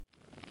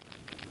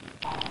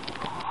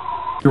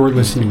You're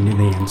listening to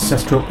the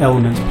Ancestral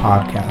Elements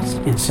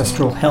Podcast,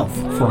 Ancestral Health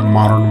for a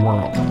Modern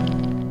World.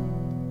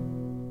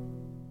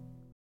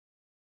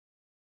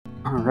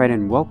 All right,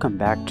 and welcome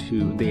back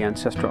to the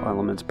Ancestral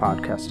Elements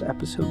Podcast,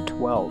 Episode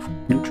 12,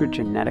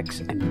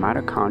 Nutrigenetics and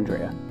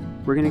Mitochondria.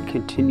 We're going to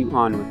continue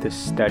on with this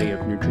study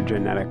of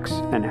nutrigenetics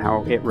and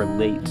how it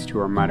relates to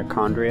our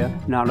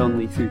mitochondria, not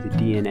only through the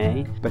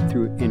DNA, but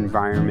through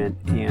environment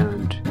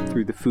and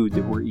through the food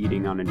that we're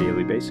eating on a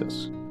daily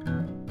basis.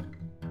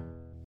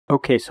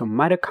 Okay, so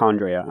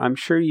mitochondria. I'm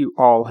sure you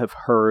all have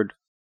heard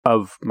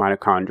of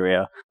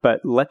mitochondria,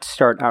 but let's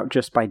start out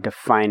just by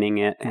defining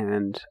it,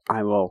 and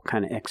I will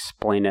kind of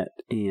explain it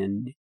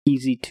in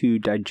easy to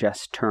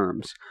digest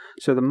terms.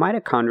 So the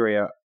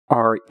mitochondria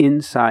are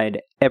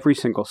inside every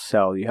single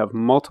cell. You have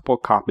multiple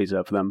copies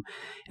of them,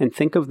 and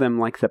think of them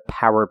like the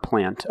power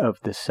plant of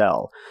the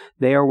cell.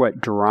 They are what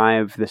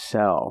drive the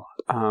cell.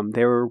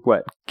 They're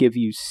what give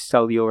you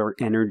cellular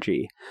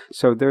energy.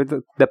 So they're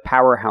the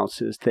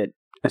powerhouses that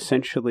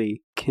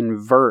essentially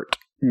convert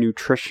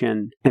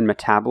nutrition and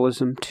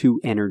metabolism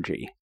to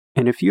energy.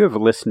 And if you have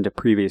listened to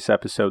previous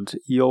episodes,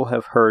 you'll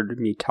have heard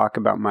me talk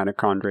about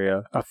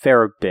mitochondria a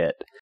fair bit.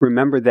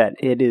 Remember that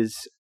it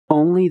is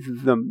only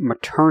the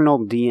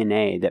maternal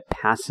DNA that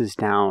passes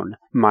down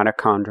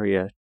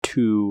mitochondria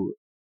to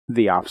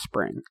the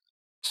offspring.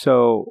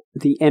 So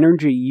the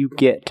energy you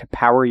get to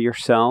power your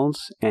cells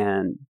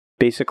and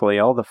basically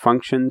all the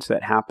functions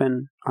that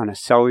happen on a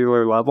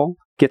cellular level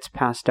gets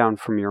passed down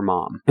from your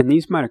mom. And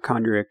these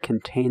mitochondria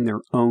contain their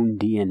own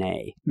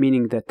DNA,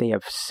 meaning that they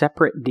have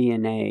separate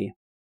DNA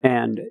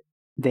and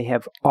they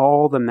have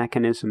all the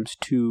mechanisms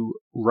to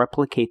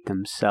replicate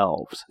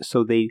themselves.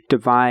 So they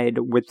divide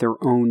with their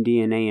own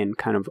DNA and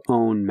kind of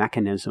own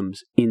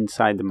mechanisms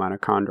inside the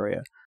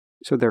mitochondria.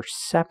 So they're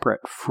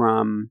separate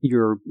from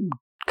your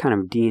kind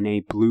of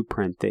DNA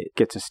blueprint that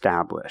gets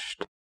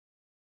established.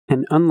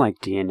 And unlike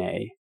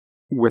DNA,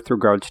 with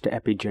regards to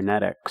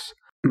epigenetics,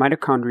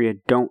 mitochondria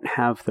don't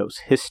have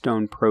those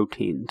histone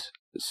proteins.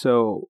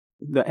 So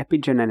the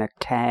epigenetic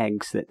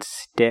tags that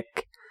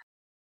stick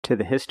to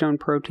the histone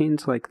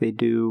proteins like they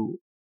do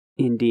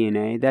in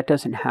DNA, that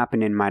doesn't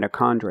happen in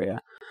mitochondria.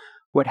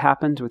 What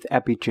happens with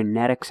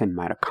epigenetics and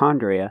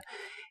mitochondria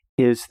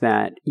is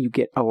that you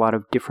get a lot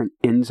of different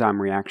enzyme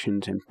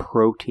reactions and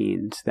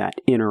proteins that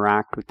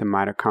interact with the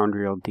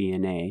mitochondrial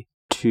DNA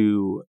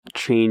to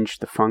change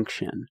the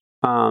function.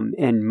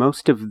 And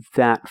most of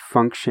that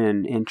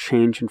function and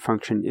change in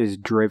function is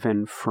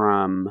driven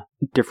from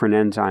different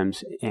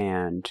enzymes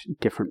and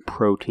different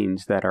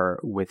proteins that are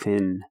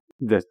within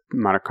the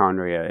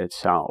mitochondria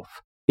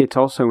itself. It's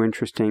also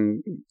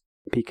interesting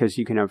because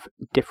you can have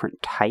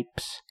different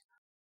types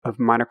of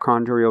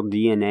mitochondrial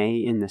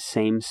DNA in the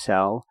same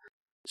cell.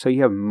 So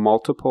you have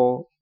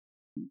multiple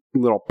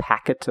little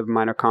packets of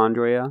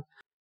mitochondria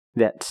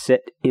that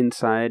sit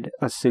inside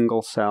a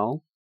single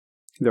cell.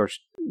 There's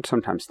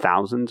sometimes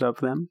thousands of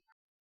them,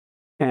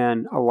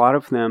 and a lot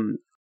of them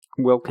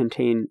will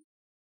contain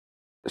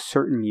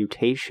certain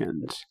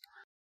mutations.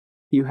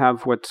 You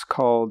have what's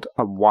called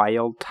a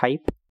wild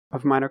type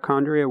of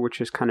mitochondria,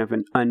 which is kind of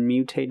an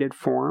unmutated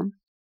form,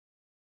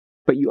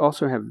 but you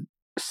also have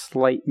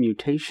slight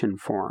mutation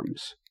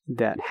forms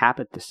that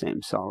habit the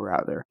same cell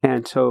rather.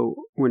 And so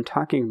when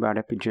talking about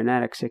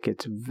epigenetics, it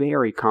gets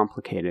very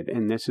complicated,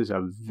 and this is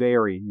a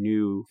very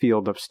new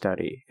field of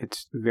study.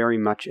 It's very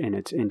much in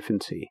its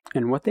infancy.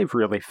 And what they've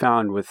really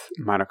found with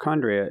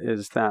mitochondria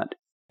is that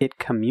it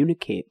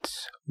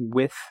communicates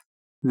with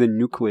the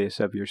nucleus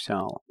of your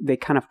cell. They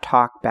kind of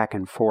talk back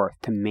and forth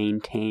to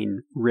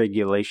maintain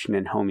regulation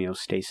and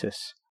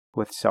homeostasis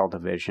with cell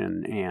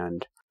division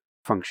and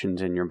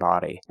functions in your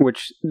body,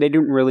 which they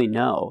didn't really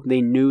know.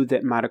 They knew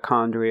that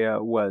mitochondria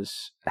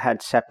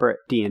had separate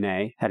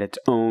DNA, had its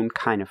own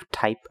kind of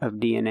type of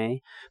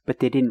DNA, but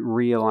they didn't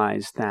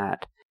realize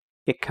that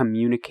it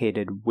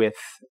communicated with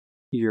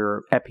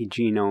your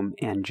epigenome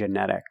and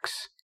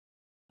genetics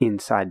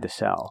inside the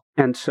cell.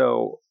 And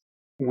so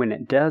when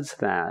it does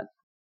that,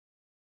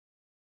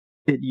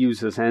 it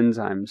uses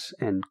enzymes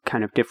and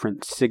kind of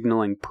different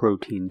signaling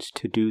proteins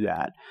to do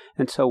that.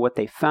 And so what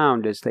they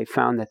found is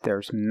that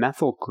there's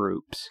methyl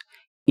groups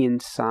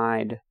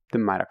inside the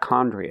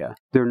mitochondria.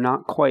 They're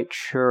not quite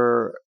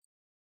sure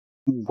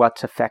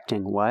what's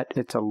affecting what.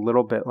 It's a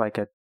little bit like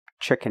a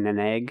chicken and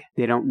egg.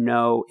 They don't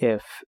know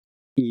if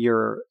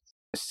your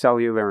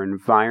cellular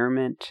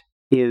environment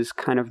is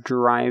kind of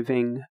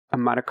driving a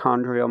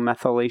mitochondrial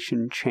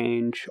methylation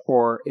change,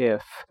 or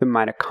if the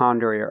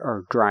mitochondria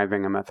are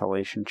driving a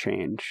methylation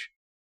change.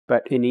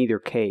 But in either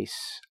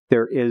case,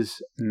 there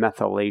is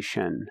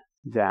methylation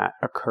that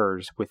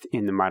occurs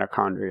within the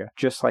mitochondria,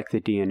 just like the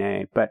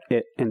DNA, but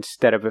it,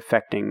 instead of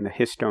affecting the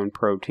histone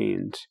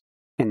proteins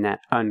and that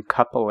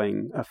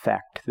uncoupling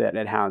effect that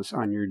it has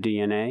on your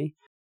DNA,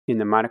 in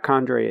the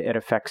mitochondria, it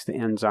affects the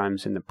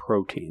enzymes and the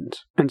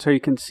proteins. And so you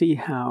can see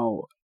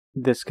how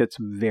this gets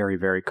very,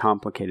 very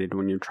complicated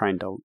when you're trying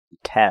to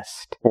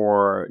test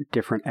for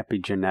different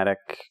epigenetic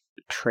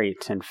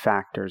traits and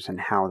factors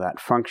and how that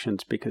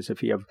functions, because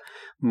if you have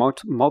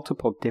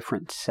multiple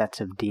different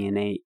sets of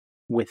DNA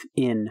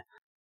within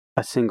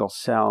a single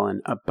cell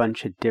and a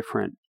bunch of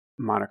different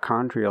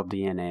mitochondrial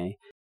DNA,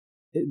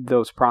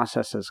 those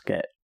processes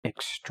get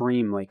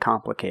extremely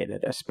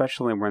complicated,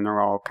 especially when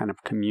they're all kind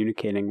of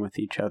communicating with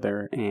each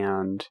other,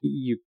 and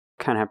you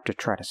kind of have to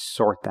try to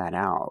sort that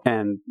out.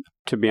 And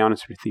to be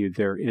honest with you,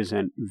 there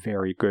isn't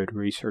very good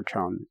research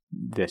on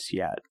this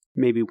yet.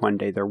 Maybe one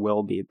day there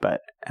will be,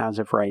 but as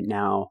of right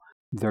now,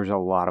 there's a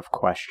lot of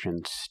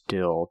questions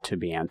still to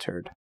be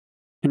answered.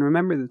 And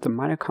remember that the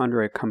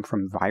mitochondria come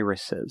from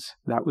viruses.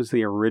 That was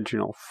the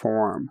original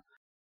form.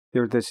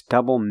 They're this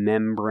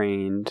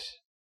double-membraned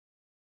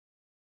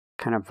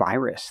kind of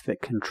virus that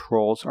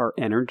controls our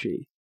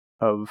energy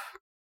of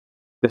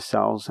the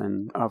cells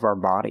and of our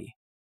body.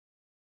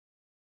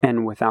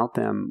 And without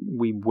them,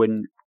 we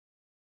wouldn't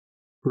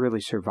really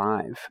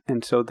survive.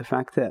 And so the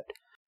fact that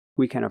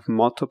we can have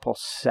multiple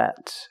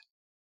sets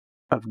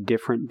of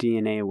different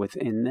DNA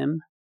within them,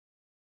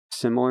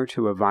 similar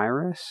to a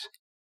virus,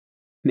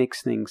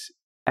 makes things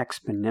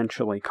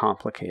exponentially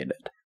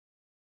complicated.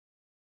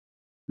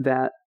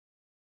 That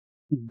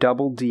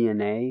double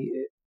DNA,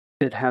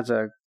 it has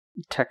a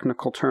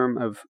technical term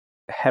of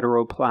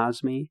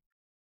heteroplasmy.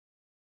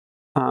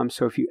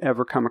 So if you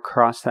ever come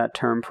across that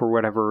term for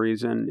whatever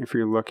reason, if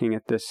you're looking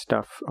at this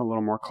stuff a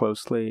little more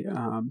closely,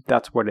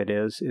 that's what it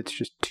is. It's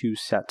just two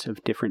sets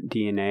of different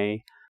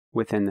DNA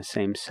within the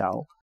same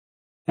cell.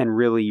 And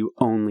really, you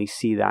only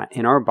see that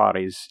in our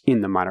bodies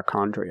in the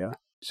mitochondria.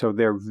 So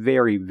they're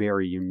very,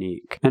 very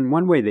unique. And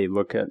one way they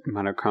look at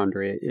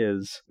mitochondria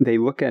is they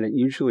look at it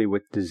usually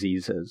with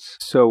diseases.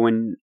 So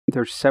when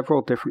there's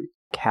several different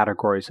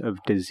categories of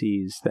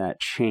disease that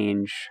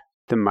change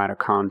the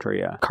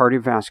mitochondria.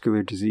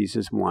 Cardiovascular disease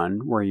is one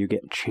where you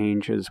get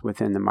changes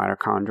within the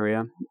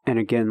mitochondria. And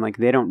again, like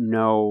they don't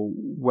know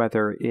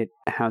whether it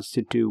has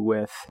to do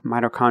with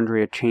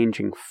mitochondria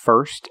changing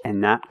first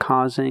and that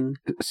causing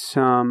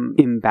some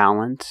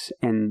imbalance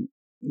and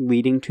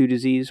leading to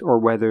disease, or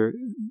whether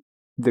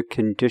the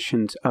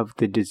conditions of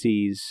the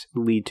disease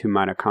lead to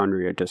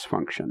mitochondria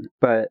dysfunction.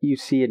 But you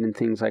see it in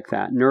things like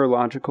that.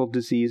 Neurological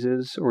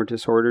diseases or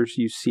disorders,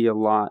 you see a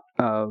lot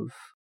of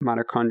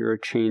mitochondria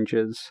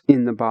changes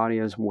in the body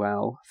as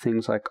well.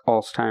 Things like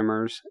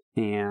Alzheimer's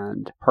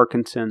and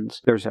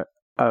Parkinson's. There's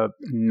a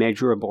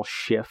measurable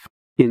shift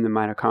in the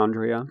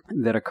mitochondria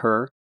that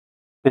occur.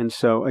 And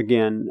so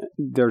again,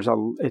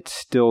 it's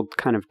still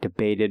kind of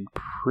debated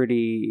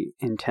pretty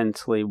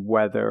intensely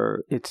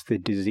whether it's the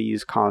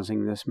disease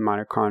causing this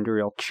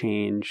mitochondrial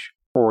change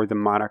or the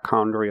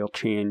mitochondrial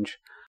change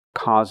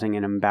causing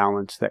an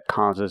imbalance that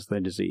causes the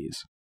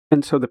disease.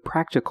 And so the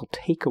practical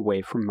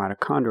takeaway from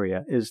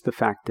mitochondria is the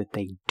fact that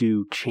they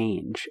do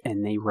change,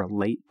 and they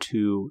relate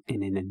to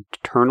an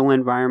internal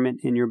environment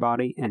in your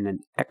body and an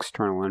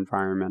external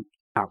environment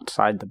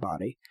outside the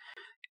body.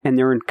 And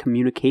they're in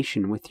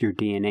communication with your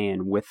DNA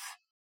and with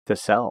the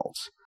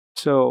cells.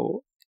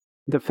 So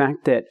the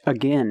fact that,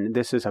 again,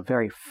 this is a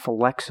very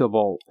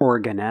flexible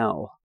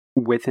organelle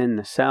within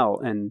the cell,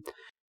 and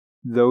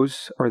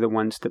those are the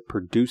ones that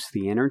produce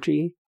the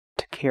energy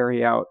to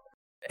carry out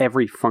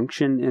every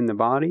function in the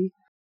body,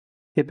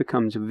 it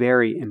becomes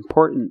very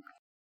important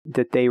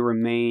that they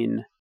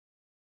remain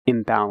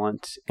in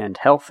balance and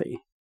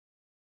healthy.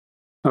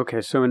 Okay,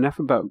 so enough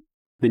about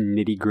the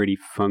nitty-gritty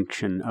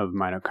function of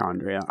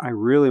mitochondria. I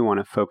really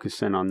want to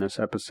focus in on this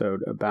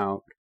episode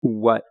about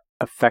what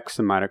affects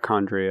the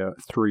mitochondria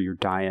through your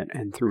diet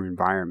and through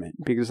environment,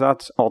 because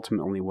that's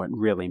ultimately what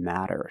really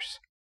matters.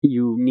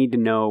 You need to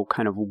know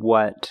kind of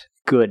what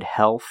good,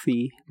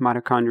 healthy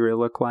mitochondria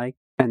look like,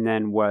 and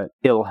then what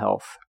ill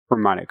health for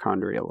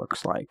mitochondria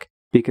looks like.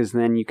 Because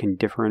then you can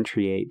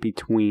differentiate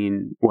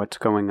between what's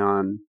going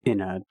on in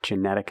a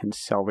genetic and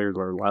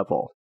cellular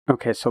level.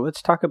 Okay, so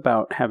let's talk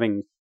about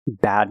having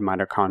bad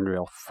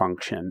mitochondrial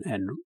function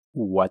and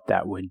what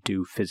that would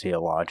do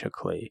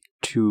physiologically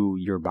to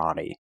your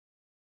body.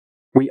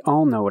 We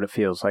all know what it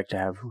feels like to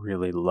have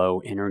really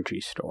low energy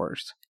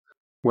stores.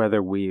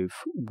 Whether we've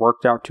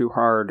worked out too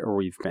hard, or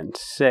we've been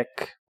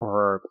sick,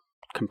 or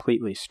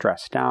completely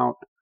stressed out,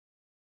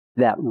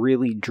 that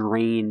really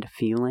drained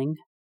feeling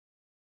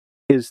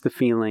is the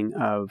feeling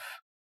of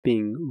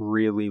being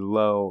really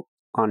low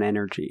on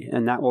energy.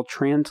 And that will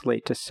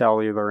translate to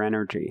cellular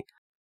energy,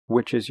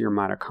 which is your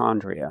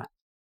mitochondria.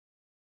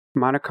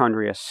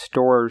 Mitochondria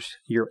stores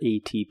your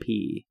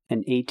ATP,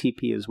 and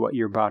ATP is what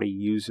your body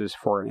uses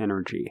for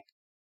energy,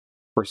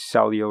 for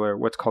cellular,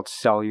 what's called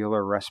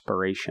cellular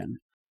respiration.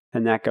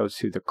 And that goes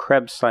through the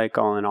Krebs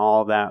cycle and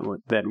all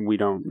that we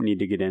don't need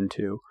to get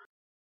into.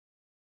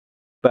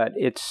 But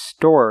it's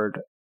stored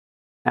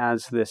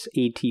as this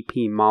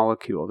ATP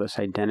molecule, this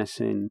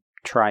adenosine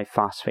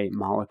triphosphate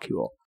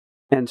molecule.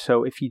 And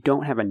so if you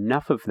don't have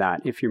enough of that,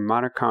 if your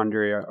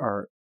mitochondria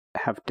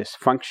have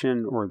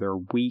dysfunction or they're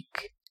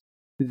weak,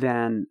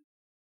 then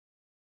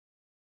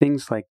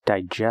things like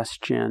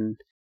digestion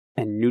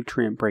and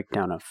nutrient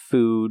breakdown of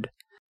food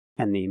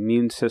and the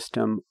immune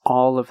system,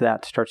 all of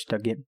that starts to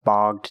get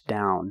bogged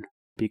down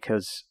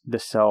because the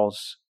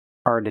cells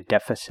are at a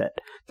deficit.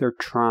 They're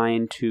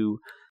trying to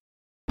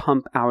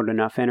pump out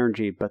enough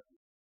energy, but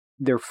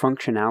their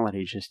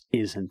functionality just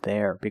isn't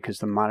there because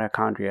the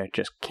mitochondria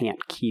just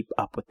can't keep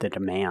up with the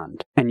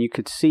demand. And you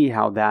could see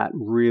how that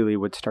really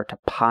would start to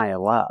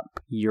pile up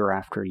year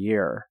after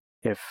year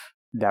if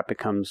that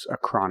becomes a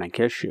chronic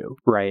issue,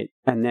 right?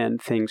 And then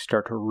things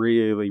start to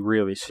really,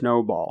 really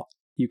snowball.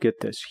 You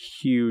get this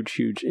huge,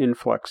 huge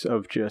influx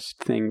of just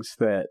things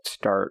that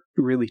start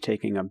really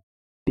taking a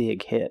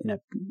big hit and a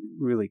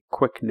really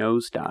quick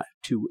nosedive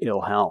to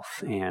ill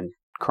health and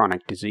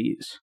chronic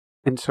disease.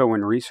 And so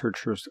when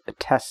researchers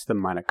test the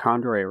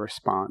mitochondria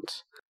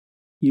response,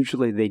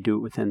 usually they do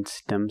it within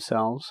stem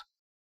cells,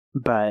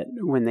 but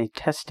when they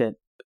test it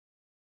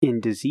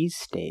in disease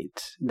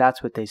states,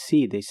 that's what they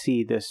see. They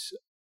see this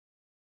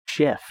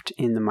shift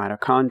in the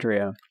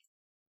mitochondria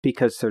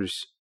because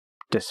there's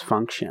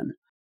dysfunction.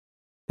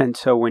 And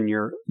so when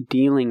you're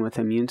dealing with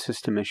immune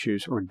system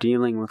issues or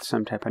dealing with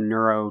some type of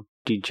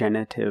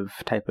neurodegenerative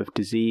type of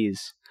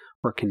disease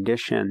or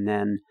condition,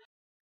 then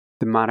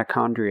the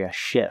mitochondria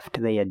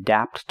shift. They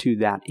adapt to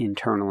that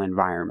internal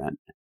environment.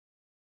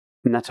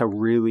 And that's a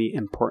really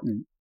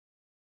important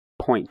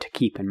point to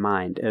keep in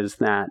mind, is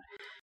that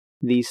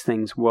these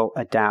things will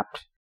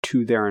adapt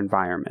to their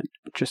environment.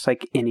 Just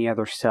like any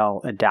other cell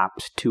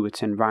adapts to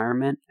its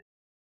environment,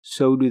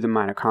 so do the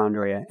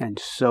mitochondria, and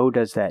so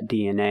does that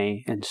DNA,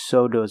 and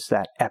so does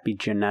that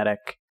epigenetic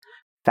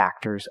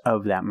factors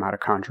of that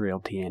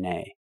mitochondrial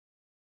DNA.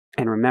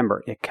 And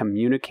remember, it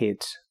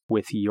communicates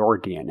with your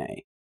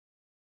DNA.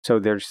 So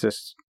there's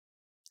this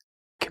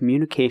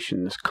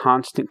communication, this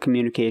constant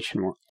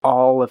communication where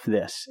all of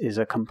this is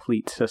a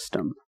complete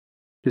system.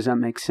 Does that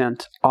make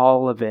sense?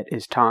 All of it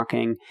is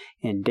talking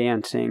and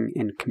dancing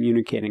and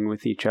communicating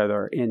with each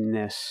other in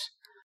this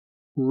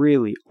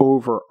really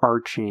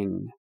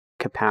overarching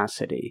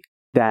capacity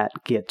that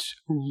gets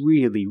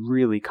really,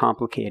 really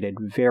complicated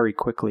very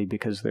quickly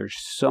because there's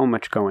so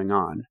much going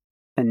on.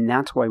 And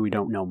that's why we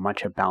don't know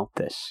much about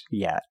this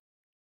yet,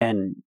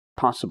 and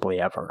possibly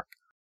ever.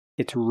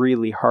 It's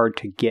really hard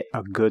to get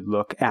a good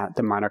look at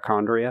the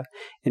mitochondria,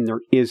 and there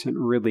isn't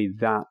really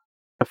that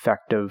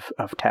effective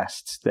of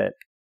tests that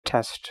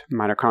test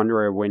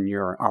mitochondria when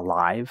you're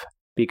alive,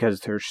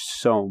 because there's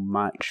so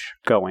much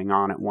going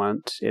on at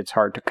once. It's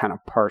hard to kind of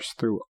parse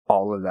through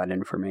all of that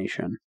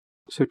information.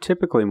 So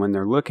typically when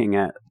they're looking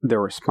at the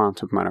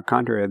response of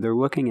mitochondria, they're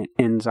looking at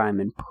enzyme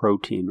and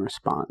protein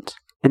response.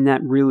 And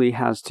that really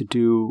has to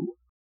do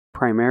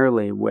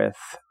primarily with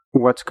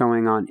what's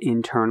going on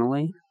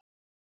internally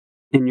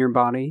in your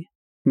body,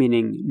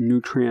 meaning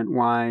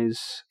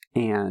nutrient-wise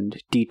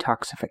and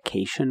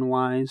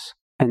detoxification-wise,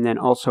 and then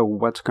also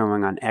what's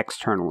going on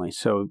externally,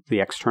 so the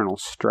external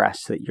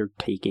stress that you're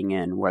taking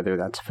in, whether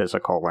that's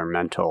physical or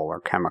mental or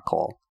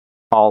chemical,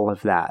 all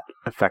of that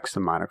affects the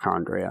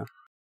mitochondria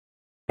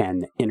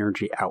and the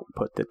energy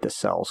output that the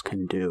cells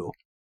can do.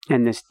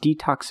 And this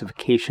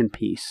detoxification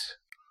piece,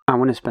 I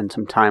want to spend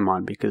some time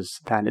on because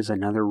that is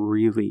another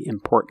really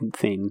important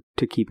thing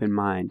to keep in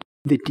mind.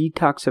 The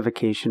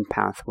detoxification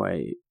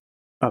pathway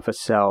of a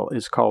cell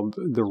is called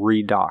the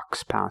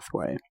redox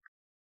pathway.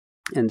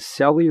 And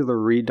cellular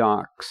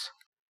redox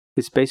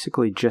is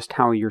basically just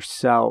how your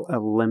cell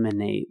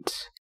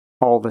eliminates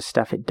all the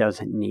stuff it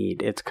doesn't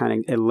need. It's kind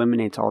of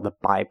eliminates all the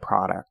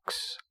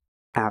byproducts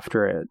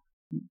after it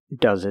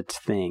does its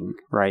thing,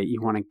 right?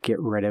 You want to get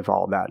rid of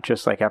all that.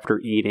 Just like after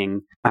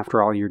eating,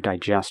 after all your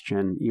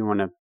digestion, you want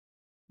to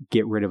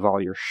get rid of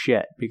all your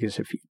shit, because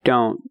if you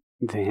don't,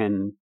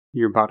 then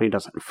your body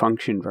doesn't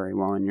function very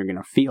well and you're going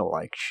to feel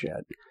like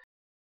shit,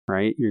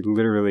 right? You're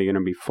literally going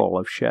to be full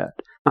of shit.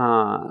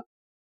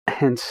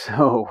 And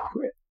so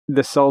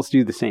the cells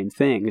do the same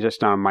thing,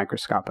 just on a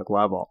microscopic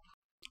level.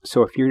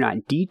 So if you're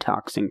not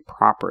detoxing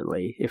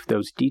properly, if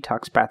those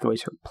detox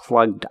pathways are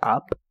plugged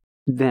up,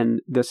 then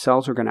the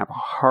cells are going to have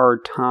a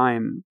hard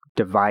time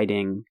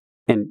dividing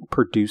and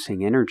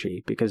producing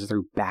energy because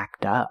they're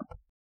backed up,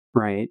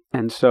 right?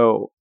 And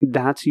so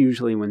that's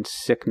usually when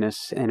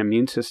sickness and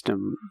immune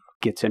system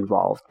gets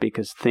involved,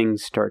 because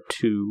things start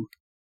to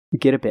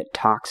get a bit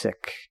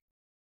toxic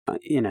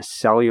in a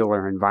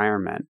cellular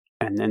environment,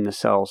 and then the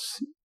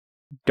cells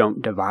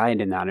don't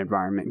divide in that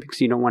environment because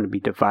you don't want to be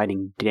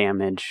dividing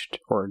damaged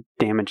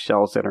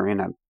cells that are in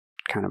a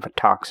kind of a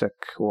toxic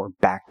or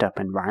backed up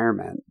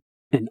environment.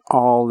 And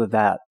all of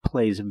that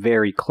plays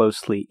very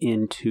closely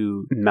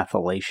into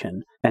methylation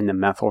and the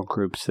methyl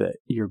groups that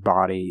your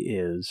body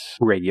is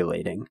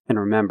regulating. And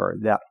remember,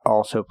 that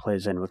also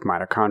plays in with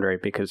mitochondria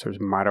because there's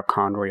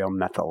mitochondrial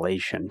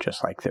methylation,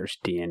 just like there's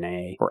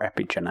DNA or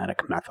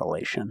epigenetic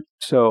methylation.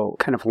 So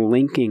kind of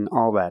linking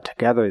all that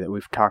together that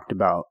we've talked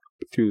about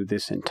through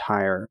this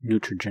entire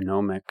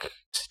nutrigenomic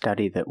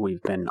study that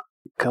we've been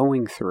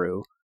going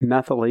through,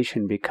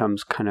 methylation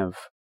becomes kind of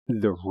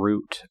the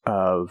root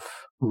of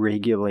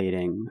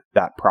regulating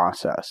that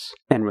process.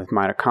 And with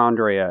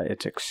mitochondria,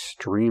 it's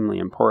extremely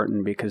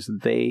important because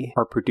they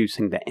are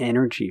producing the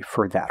energy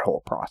for that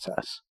whole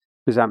process.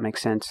 Does that make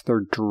sense?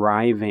 They're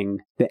driving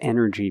the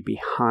energy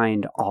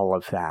behind all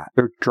of that.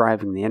 They're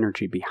driving the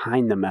energy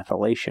behind the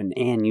methylation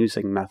and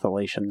using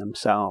methylation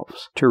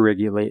themselves to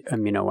regulate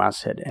amino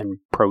acid and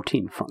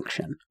protein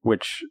function,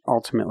 which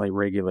ultimately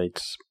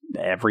regulates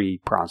every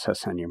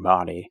process in your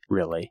body,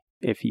 really,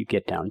 if you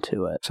get down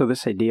to it. So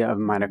this idea of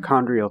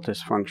mitochondrial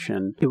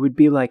dysfunction, it would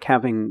be like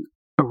having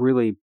a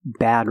really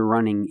bad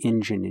running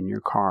engine in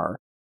your car,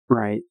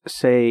 right?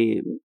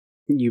 Say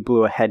you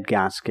blew a head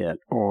gasket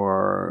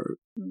or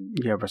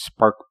you have a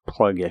spark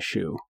plug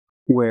issue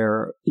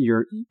where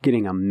you're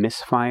getting a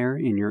misfire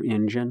in your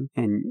engine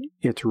and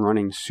it's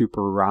running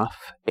super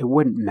rough. It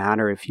wouldn't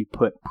matter if you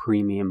put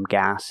premium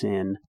gas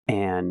in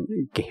and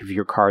gave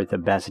your car the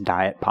best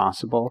diet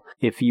possible.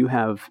 If you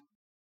have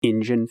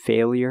engine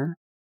failure,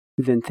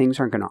 then things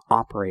aren't going to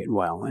operate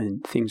well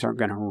and things aren't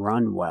going to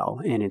run well,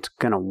 and it's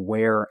going to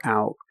wear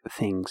out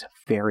things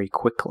very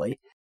quickly.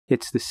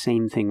 It's the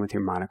same thing with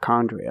your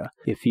mitochondria.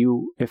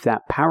 If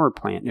that power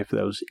plant, if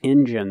those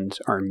engines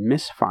are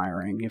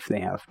misfiring, if they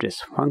have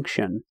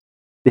dysfunction,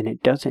 then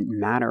it doesn't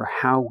matter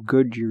how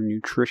good your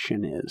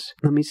nutrition is.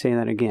 Let me say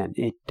that again.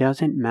 It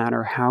doesn't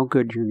matter how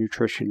good your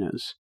nutrition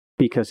is,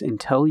 because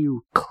until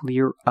you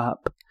clear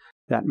up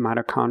that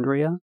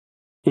mitochondria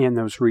and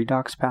those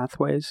redox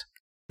pathways,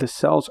 the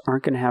cells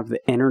aren't going to have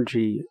the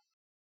energy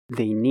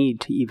they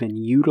need to even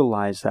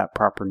utilize that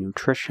proper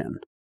nutrition,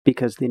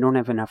 because they don't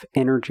have enough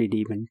energy to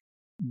even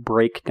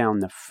break down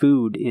the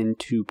food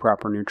into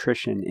proper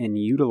nutrition and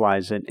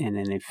utilize it in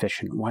an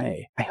efficient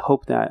way. I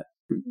hope that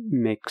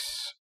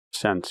makes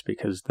sense,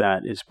 because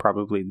that is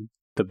probably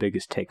the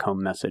biggest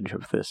take-home message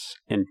of this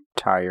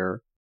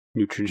entire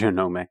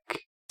nutrigenomic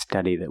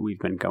study that we've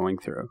been going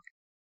through.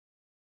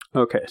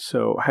 Okay,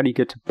 so how do you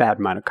get to bad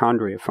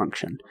mitochondria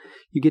function?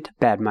 You get to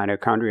bad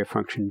mitochondria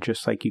function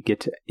just like you get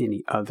to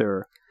any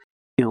other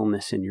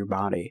illness in your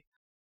body.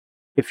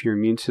 If your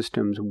immune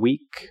system's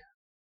weak,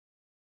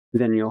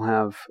 then you'll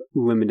have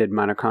limited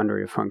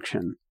mitochondria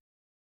function.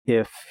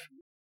 If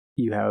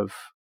you have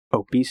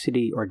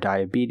obesity or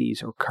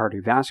diabetes or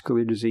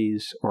cardiovascular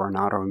disease or an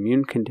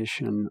autoimmune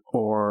condition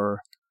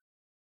or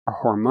a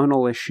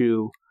hormonal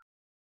issue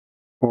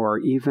or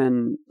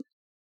even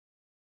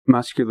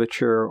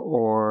musculature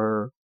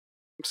or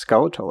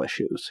skeletal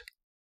issues,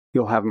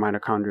 you'll have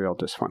mitochondrial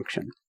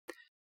dysfunction.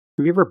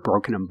 Have you ever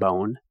broken a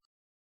bone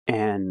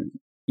and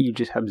you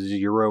just have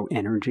zero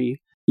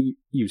energy?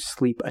 You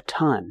sleep a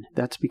ton.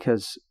 That's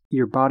because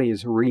your body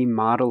is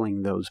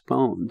remodeling those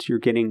bones. You're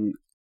getting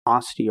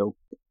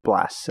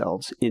osteoblast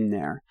cells in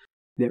there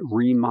that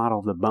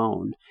remodel the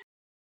bone.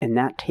 And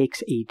that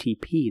takes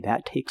ATP.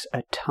 That takes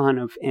a ton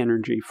of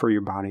energy for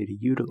your body to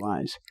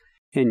utilize.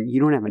 And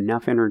you don't have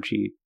enough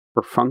energy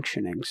for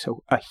functioning.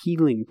 So a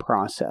healing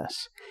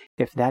process,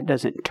 if that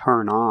doesn't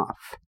turn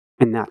off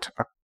and that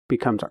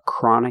becomes a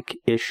chronic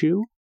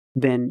issue,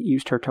 then you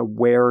start to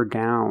wear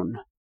down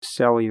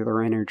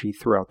cellular energy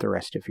throughout the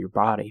rest of your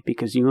body,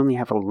 because you only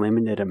have a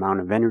limited amount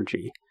of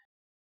energy.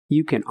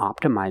 You can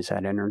optimize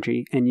that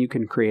energy and you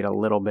can create a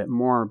little bit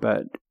more,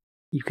 but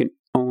you can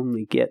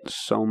only get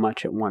so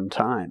much at one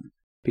time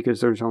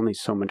because there's only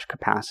so much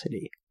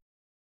capacity,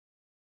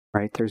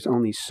 right? There's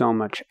only so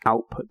much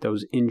output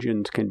those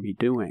engines can be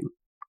doing.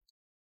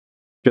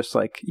 Just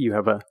like you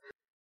have a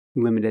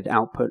limited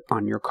output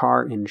on your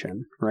car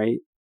engine, right?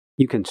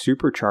 You can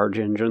supercharge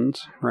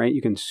engines, right?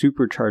 You can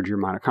supercharge your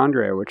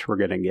mitochondria, which we're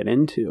going to get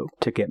into,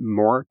 to get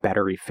more,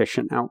 better,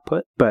 efficient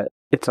output, but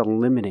it's a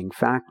limiting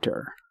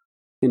factor,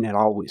 and it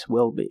always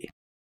will be.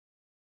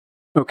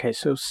 Okay,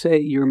 so say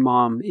your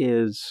mom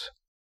is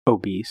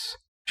obese.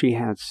 She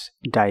has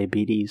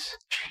diabetes.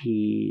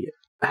 She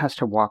has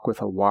to walk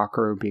with a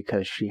walker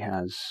because she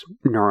has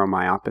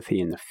neuromyopathy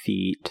in the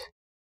feet,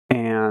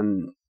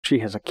 and she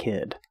has a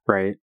kid,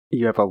 right?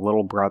 You have a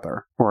little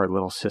brother or a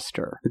little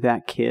sister.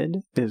 That kid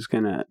is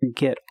going to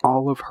get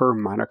all of her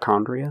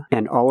mitochondria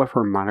and all of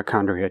her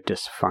mitochondria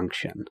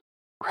dysfunction,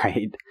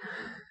 right?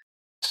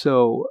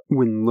 So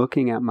when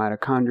looking at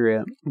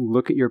mitochondria,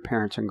 look at your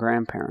parents and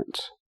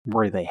grandparents.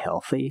 Were they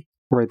healthy?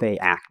 Were they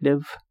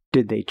active?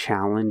 Did they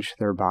challenge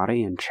their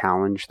body and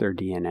challenge their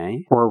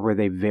DNA? Or were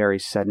they very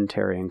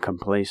sedentary and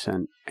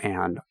complacent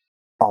and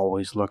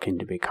always looking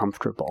to be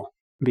comfortable?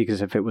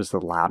 Because if it was the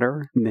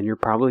latter, then you're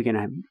probably going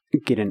to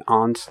get an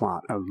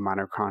onslaught of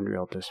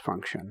mitochondrial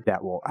dysfunction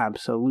that will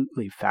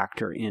absolutely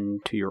factor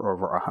into your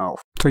overall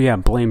health. So yeah,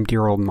 blame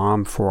dear old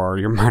mom for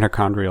your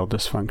mitochondrial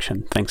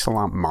dysfunction. Thanks a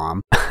lot,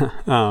 Mom.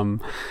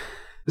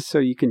 So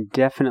you can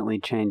definitely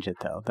change it,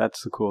 though.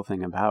 That's the cool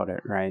thing about it,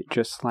 right?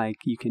 Just like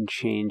you can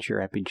change your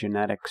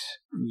epigenetics,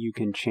 you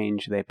can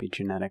change the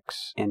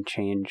epigenetics and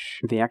change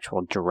the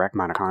actual direct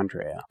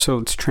mitochondria. So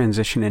let's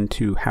transition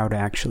into how to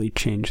actually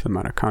change the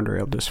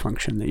mitochondrial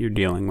dysfunction that you're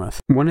dealing with.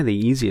 One of the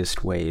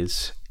easiest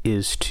ways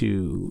is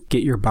to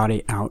get your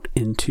body out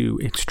into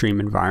extreme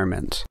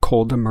environments.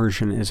 Cold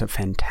immersion is a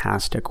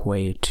fantastic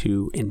way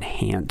to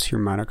enhance your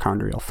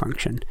mitochondrial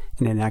function,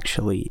 and it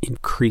actually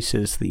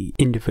increases the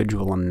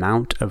individual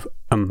amount of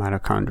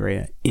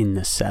mitochondria in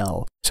the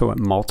cell, so it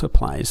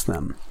multiplies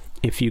them.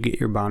 if you get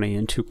your body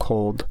into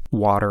cold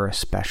water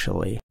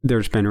especially.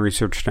 There's been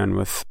research done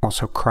with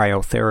also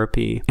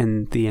cryotherapy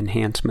and the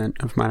enhancement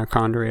of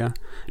mitochondria.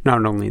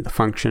 Not only the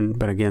function,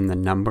 but again, the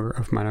number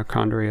of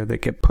mitochondria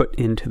that get put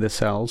into the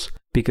cells,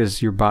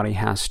 because your body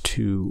has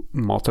to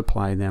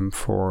multiply them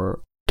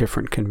for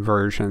different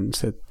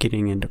conversions that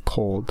getting into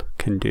cold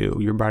can do.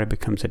 Your body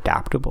becomes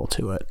adaptable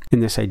to it.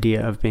 And this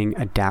idea of being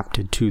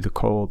adapted to the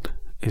cold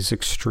is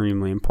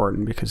extremely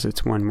important, because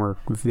it's one we're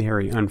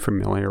very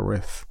unfamiliar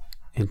with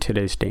in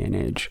today's day and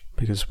age,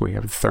 because we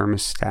have a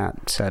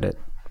thermostat set at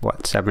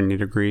 70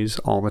 degrees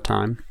all the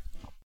time.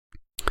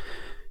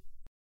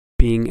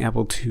 Being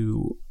able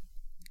to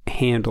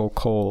handle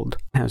cold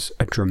has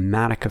a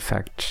dramatic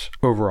effect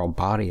overall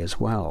body as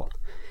well.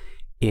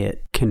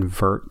 It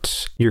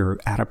converts your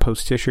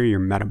adipose tissue, your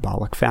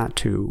metabolic fat,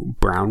 to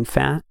brown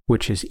fat,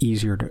 which is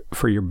easier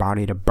for your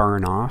body to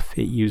burn off.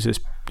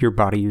 Your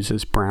body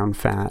uses brown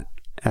fat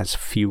as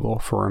fuel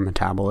for our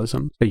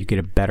metabolism. So you get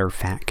a better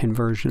fat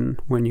conversion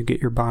when you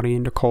get your body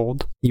into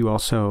cold. You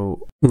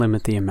also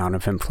limit the amount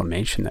of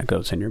inflammation that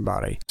goes in your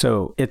body.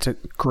 So it's a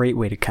great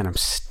way to kind of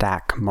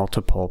stack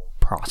multiple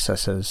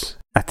processes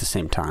at the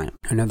same time.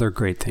 Another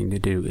great thing to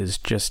do is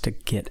just to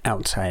get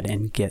outside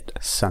and get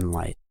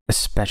sunlight,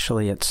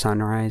 especially at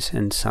sunrise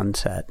and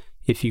sunset.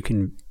 If you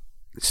can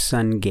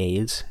sun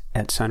gaze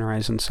at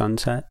sunrise and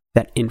sunset,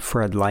 that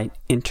infrared light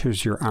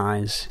enters your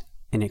eyes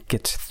and it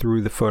gets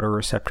through the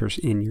photoreceptors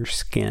in your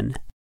skin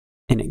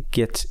and it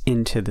gets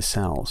into the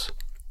cells.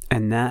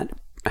 And that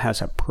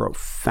has a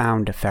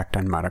profound effect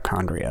on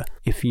mitochondria.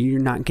 If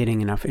you're not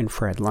getting enough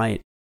infrared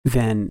light,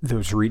 then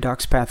those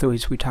redox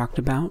pathways we talked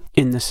about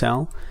in the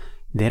cell,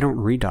 they don't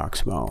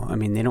redox well. I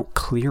mean, they don't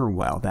clear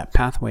well. That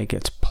pathway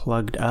gets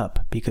plugged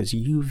up because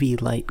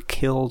UV light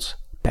kills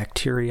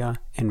bacteria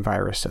and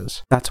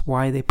viruses. That's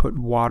why they put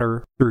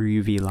water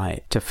through UV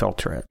light, to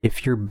filter it.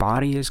 If your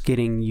body is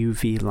getting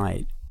UV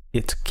light,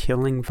 it's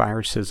killing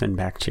viruses and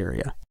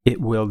bacteria. It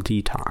will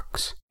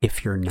detox.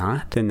 If you're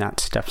not, then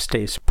that stuff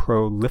stays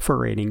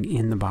proliferating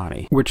in the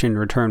body, which in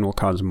return will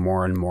cause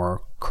more and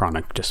more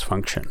chronic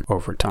dysfunction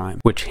over time,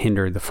 which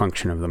hinder the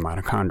function of the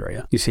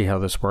mitochondria. You see how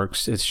this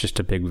works? It's just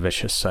a big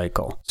vicious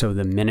cycle. So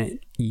the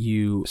minute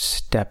you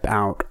step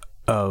out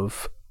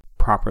of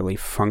properly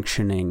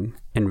functioning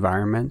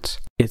environments,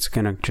 it's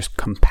going to just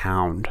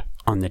compound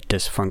on the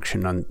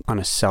dysfunction on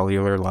a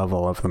cellular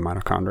level of the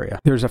mitochondria.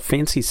 There's a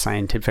fancy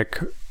scientific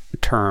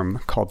term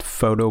called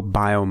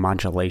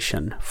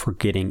photobiomodulation for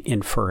getting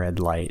infrared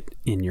light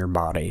in your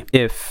body.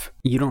 If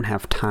you don't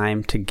have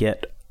time to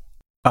get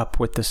up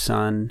with the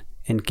sun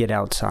and get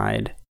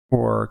outside,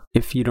 or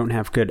if you don't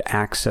have good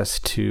access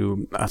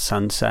to a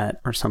sunset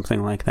or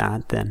something like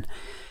that, then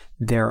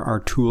there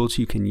are tools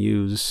you can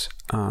use.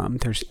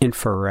 There's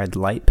infrared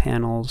light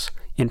panels.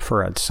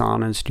 Infrared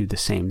saunas do the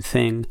same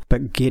thing,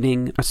 but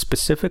getting a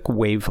specific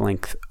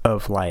wavelength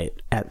of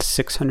light at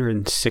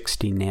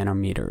 660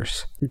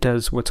 nanometers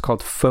does what's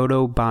called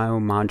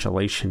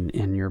photobiomodulation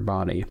in your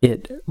body.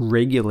 It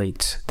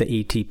regulates the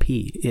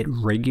ATP. It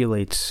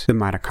regulates the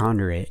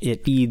mitochondria.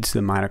 It feeds the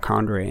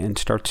mitochondria and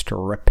starts to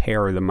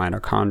repair the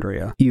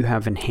mitochondria. You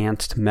have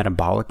enhanced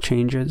metabolic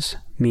changes,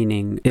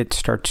 meaning it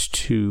starts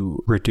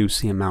to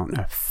reduce the amount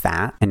of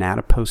fat and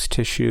adipose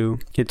tissue.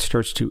 It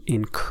starts to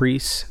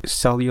increase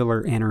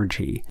cellular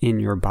energy in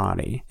your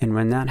body. And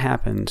when that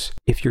happens,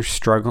 if you're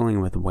struggling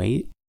with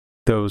weight,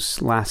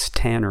 those last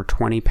 10 or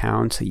 20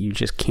 pounds that you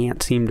just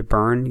can't seem to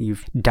burn,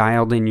 you've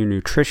dialed in your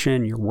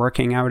nutrition, you're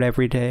working out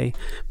every day,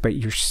 but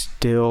you're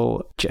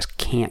still just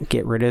can't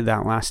get rid of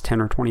that last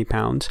 10 or 20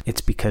 pounds,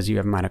 it's because you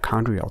have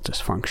mitochondrial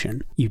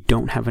dysfunction. You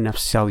don't have enough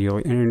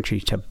cellular energy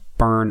to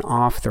burn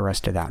off the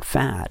rest of that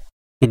fat.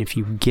 And if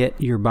you get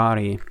your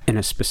body in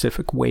a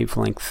specific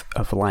wavelength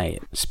of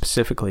light,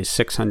 specifically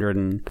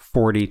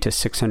 640 to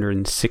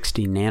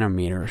 660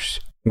 nanometers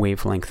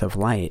wavelength of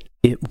light,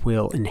 it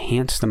will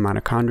enhance the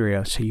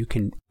mitochondria so you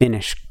can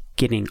finish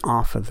getting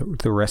off of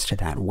the rest of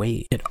that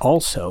weight. It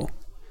also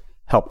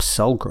helps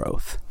cell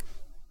growth.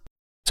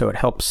 So it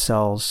helps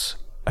cells,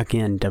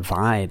 again,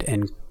 divide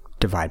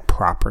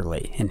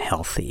properly and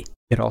healthy.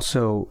 It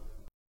also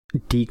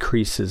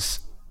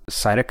decreases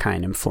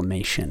cytokine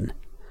inflammation.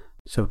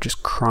 So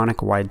just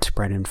chronic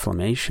widespread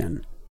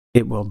inflammation,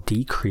 it will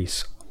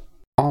decrease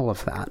all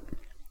of that.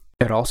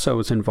 It also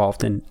is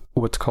involved in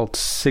what's called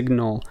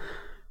signal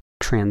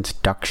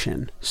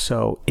transduction.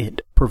 So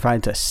it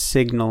provides a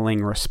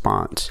signaling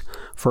response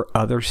for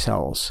other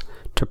cells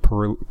to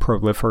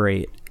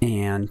proliferate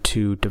and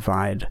to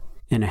divide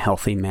in a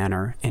healthy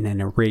manner and in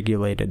a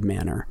regulated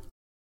manner.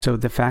 So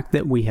the fact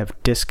that we have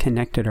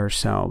disconnected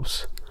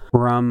ourselves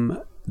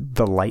from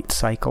the light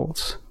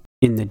cycles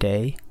in the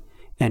day,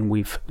 and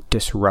we've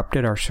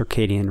disrupted our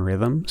circadian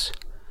rhythms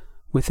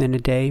within a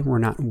day. We're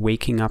not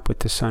waking up with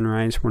the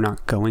sunrise. We're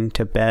not going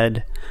to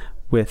bed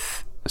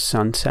with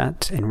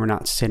sunsets, and we're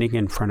not sitting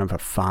in front of a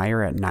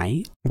fire at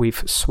night.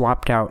 We've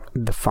swapped out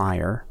the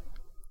fire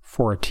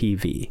for a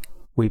TV.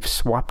 We've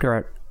swapped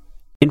out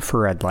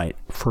infrared light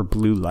for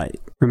blue light.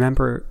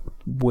 Remember,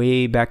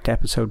 way back to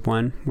episode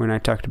 1 when I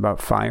talked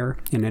about fire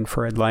and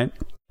infrared light.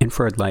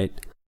 Infrared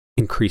light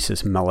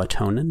increases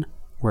melatonin,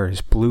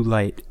 whereas blue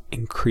light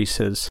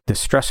increases the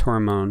stress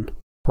hormone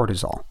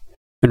cortisol.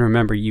 And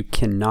remember, you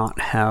cannot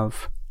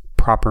have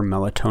proper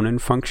melatonin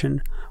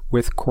function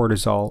with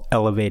cortisol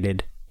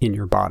elevated in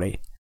your body.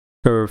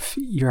 So if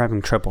you're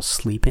having trouble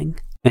sleeping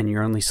and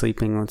you're only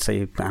sleeping, let's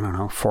say,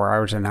 4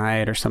 hours a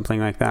night or something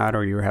like that,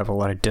 or you have a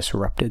lot of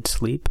disrupted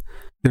sleep,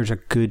 there's a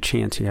good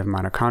chance you have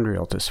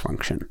mitochondrial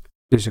dysfunction.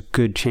 There's a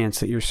good chance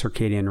that your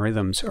circadian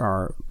rhythms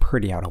are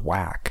pretty out of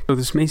whack. So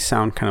this may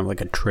sound kind of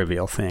like a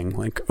trivial thing,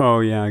 like, oh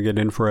yeah, I get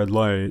infrared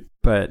light.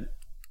 But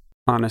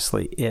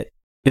honestly, it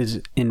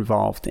is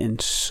involved in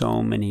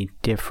so many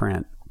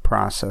different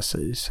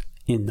processes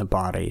in the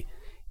body.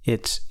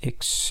 It's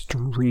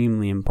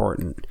extremely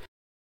important.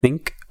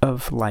 Think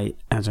of light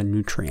as a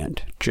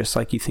nutrient, just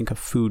like you think of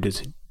food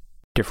as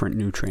different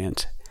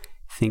nutrients.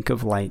 Think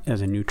of light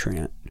as a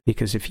nutrient,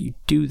 because if you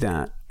do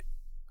that,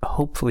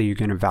 hopefully you're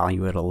going to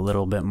value it a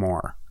little bit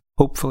more.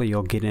 Hopefully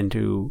you'll get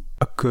into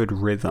a good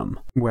rhythm,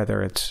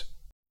 whether it's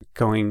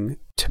going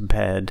to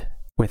bed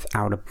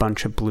without a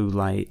bunch of blue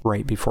light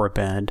right before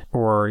bed,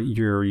 or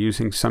you're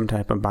using some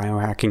type of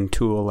biohacking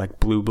tool like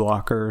blue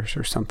blockers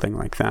or something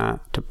like that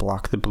to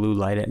block the blue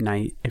light at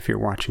night if you're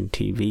watching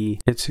TV.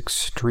 It's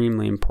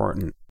extremely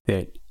important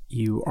that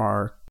you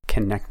are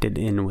connected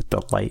in with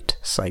the light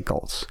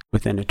cycles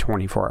within a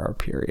 24-hour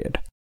period.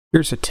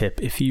 Here's a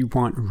tip. If you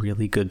want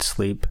really good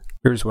sleep,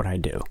 here's what I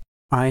do.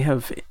 I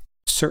have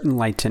certain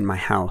lights in my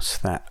house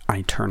that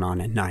I turn on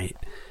at night,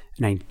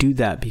 and I do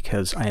that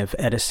because I have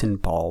Edison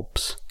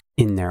bulbs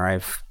in there. I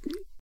have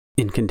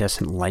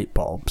incandescent light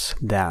bulbs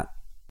that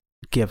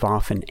give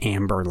off an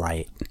amber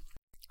light.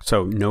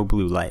 So no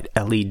blue light.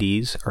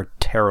 LEDs are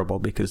terrible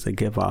because they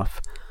give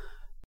off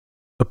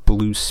a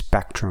blue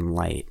spectrum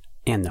light,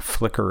 and the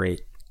flicker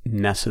rate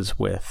messes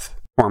with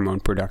hormone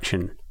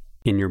production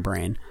in your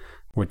brain,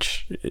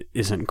 which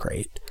isn't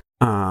great.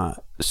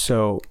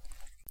 So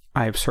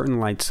I have certain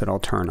lights that I'll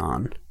turn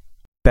on.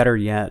 Better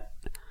yet,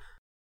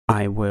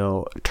 I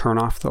will turn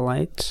off the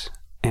lights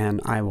and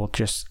I will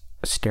just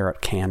stare at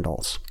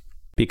candles,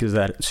 because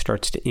that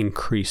starts to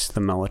increase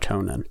the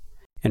melatonin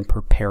and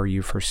prepare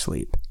you for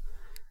sleep.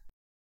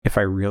 If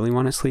I really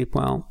want to sleep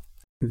well,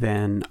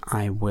 then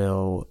I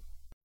will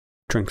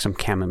drink some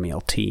chamomile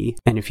tea.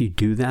 And if you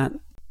do that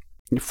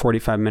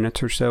 45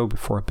 minutes or so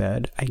before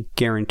bed, I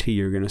guarantee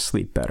you're going to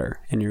sleep better,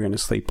 and you're going to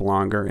sleep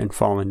longer and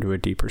fall into a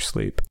deeper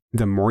sleep.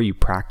 The more you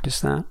practice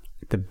that,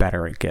 the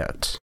better it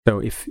gets. So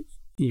if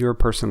you're a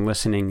person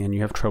listening and you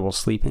have trouble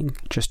sleeping,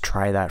 just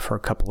try that for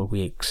a couple of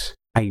weeks.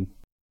 I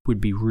would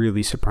be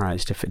really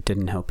surprised if it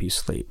didn't help you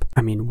sleep.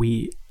 I mean,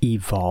 we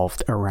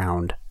evolved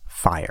around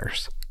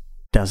fires.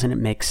 Doesn't it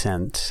make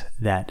sense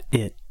that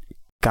it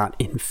got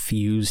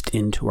infused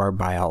into our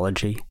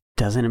biology?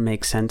 Doesn't it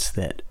make sense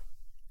that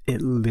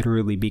it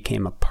literally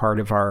became a part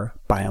of our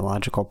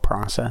biological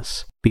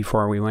process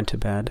before we went to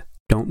bed?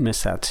 Don't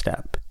miss that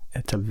step.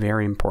 It's a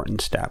very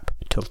important step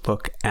to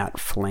look at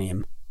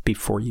flame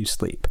before you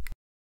sleep.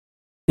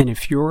 And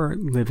if you're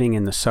living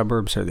in the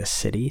suburbs or the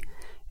city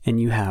and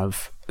you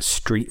have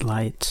street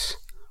lights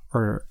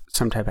or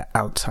some type of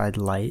outside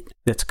light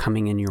that's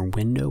coming in your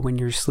window when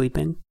you're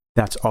sleeping,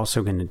 that's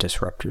also going to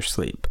disrupt your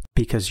sleep,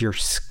 because your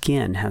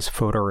skin has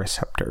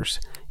photoreceptors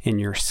and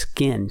your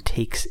skin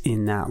takes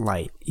in that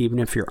light. Even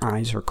if your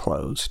eyes are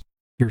closed,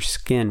 your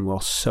skin will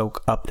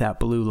soak up that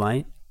blue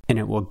light and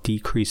it will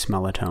decrease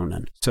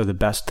melatonin. So the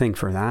best thing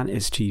for that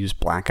is to use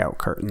blackout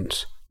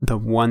curtains. The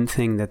one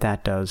thing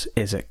that does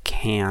is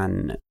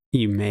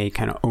you may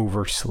kind of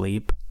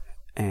oversleep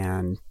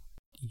and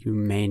you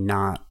may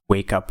not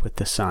wake up with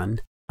the sun,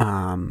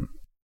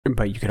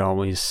 but you could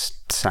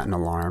always set an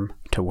alarm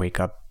to wake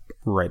up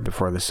right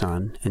before the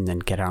sun and then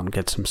get out and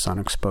get some sun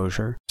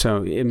exposure.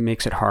 So it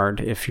makes it hard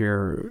if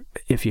you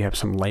have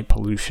some light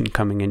pollution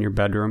coming in your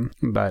bedroom.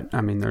 But I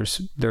mean,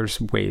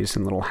 there's ways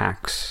and little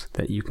hacks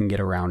that you can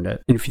get around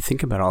it. And if you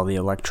think about all the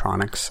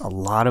electronics, a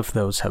lot of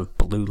those have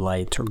blue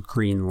lights or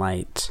green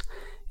lights,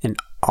 and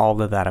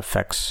all of that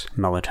affects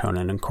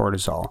melatonin and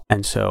cortisol.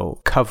 And so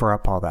cover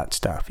up all that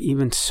stuff.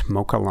 Even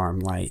smoke alarm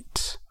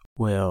lights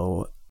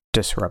will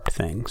disrupt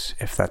things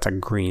if that's a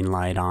green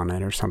light on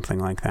it or something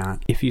like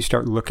that. If you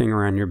start looking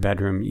around your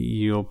bedroom,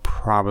 you'll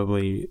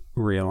probably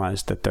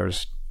realize that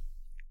there's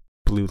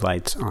blue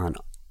lights on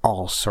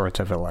all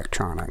sorts of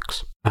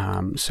electronics.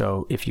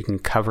 So if you can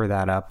cover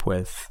that up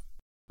with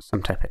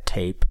some type of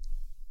tape,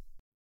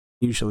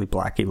 usually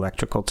black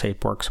electrical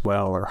tape works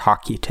well, or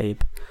hockey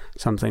tape,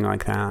 something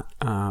like that.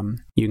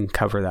 You can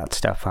cover that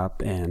stuff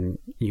up and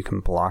you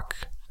can block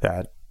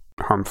that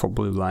harmful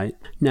blue light.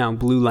 Now,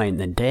 blue light in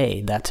the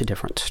day, that's a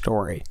different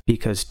story,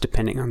 because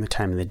depending on the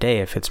time of the day,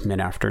 if it's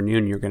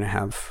mid-afternoon, you're going to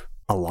have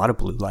a lot of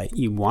blue light.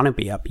 You want to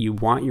be up. You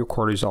want your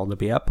cortisol to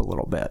be up a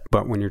little bit.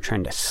 But when you're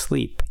trying to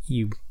sleep,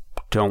 you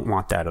don't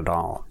want that at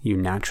all. You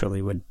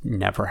naturally would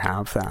never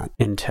have that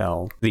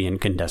until the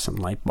incandescent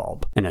light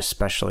bulb, and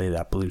especially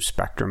that blue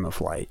spectrum of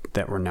light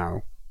that we're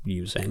now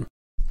using.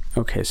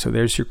 Okay, so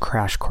there's your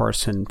crash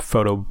course in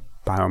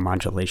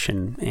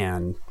biomodulation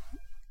and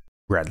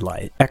red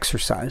light.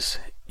 Exercise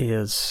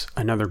is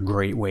another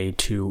great way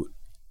to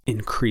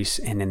increase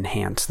and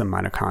enhance the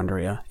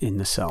mitochondria in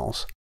the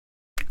cells.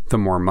 The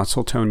more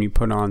muscle tone you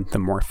put on, the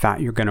more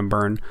fat you're going to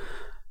burn.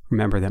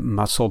 Remember that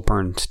muscle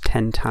burns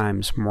 10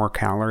 times more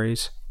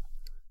calories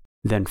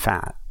than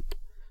fat.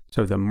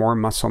 So the more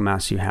muscle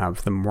mass you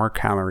have, the more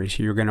calories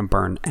you're going to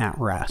burn at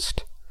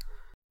rest.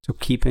 So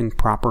keeping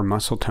proper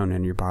muscle tone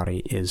in your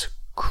body is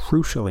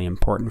crucially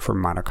important for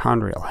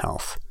mitochondrial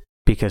health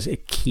because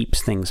it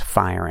keeps things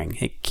firing.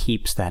 It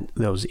keeps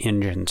those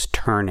engines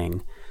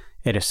turning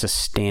at a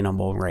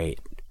sustainable rate,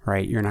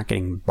 right? You're not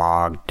getting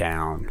bogged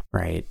down,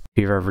 right?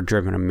 If you've ever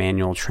driven a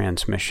manual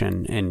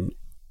transmission and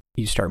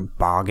you start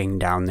bogging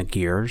down the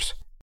gears,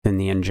 then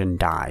the engine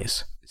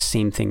dies.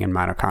 Same thing in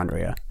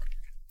mitochondria.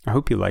 I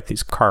hope you like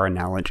these car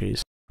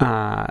analogies.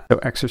 So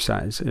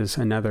exercise is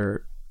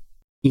another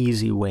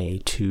easy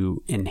way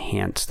to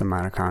enhance the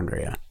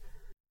mitochondria.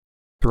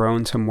 Throw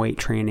in some weight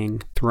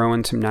training, throw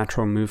in some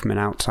natural movement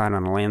outside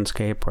on a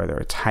landscape, whether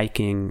it's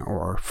hiking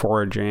or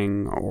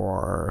foraging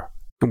or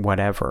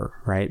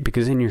whatever, right?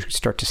 Because then you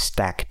start to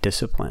stack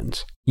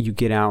disciplines. You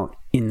get out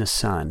in the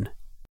sun,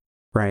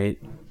 right?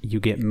 You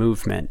get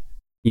movement,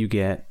 you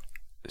get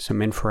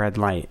some infrared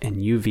light and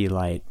UV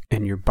light,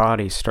 and your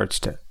body starts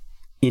to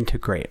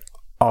integrate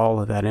all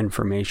of that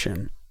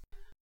information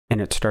and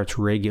it starts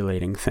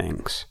regulating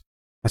things.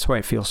 That's why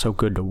it feels so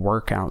good to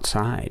work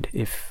outside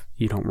if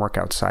you don't work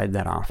outside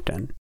that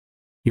often.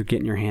 You're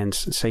getting your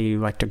hands, say you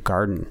like to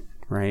garden,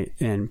 right?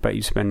 But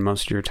you spend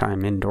most of your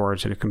time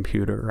indoors at a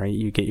computer, right?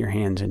 You get your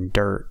hands in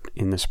dirt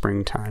in the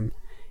springtime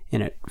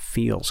and it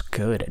feels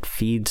good. It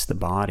feeds the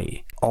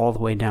body all the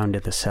way down to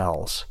the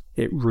cells.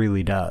 It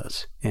really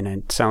does. And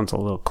it sounds a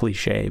little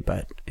cliche,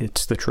 but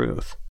it's the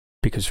truth.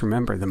 Because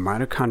remember, the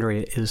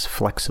mitochondria is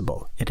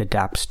flexible. It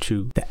adapts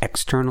to the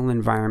external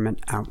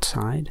environment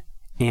outside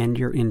and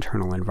your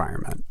internal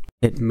environment.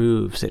 It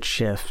moves, it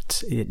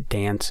shifts, it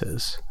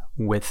dances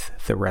with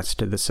the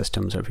rest of the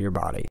systems of your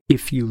body.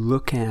 If you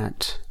look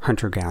at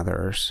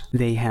hunter-gatherers,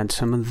 they had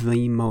some of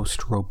the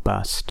most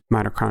robust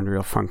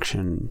mitochondrial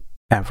function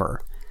ever.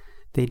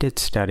 They did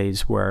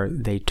studies where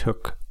they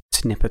took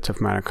snippets of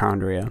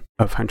mitochondria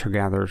of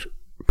hunter-gatherer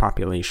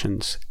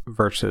populations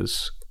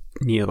versus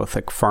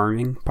Neolithic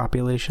farming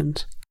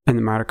populations, and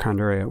the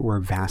mitochondria were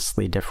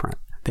vastly different.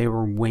 They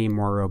were way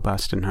more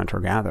robust in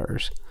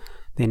hunter-gatherers.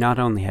 They not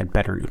only had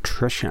better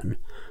nutrition,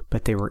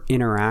 but they were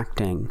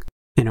interacting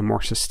in a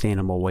more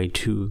sustainable way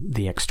to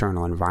the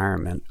external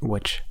environment,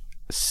 which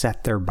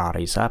set their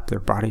bodies up. Their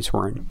bodies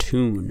were in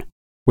tune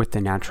with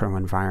the natural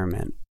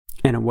environment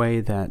in a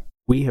way that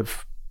we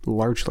have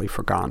largely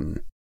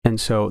forgotten. And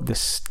so the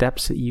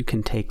steps that you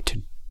can take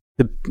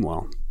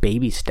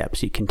baby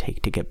steps you can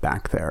take to get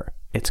back there,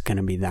 it's going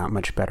to be that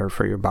much better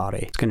for your body.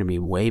 It's going to be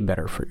way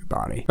better for your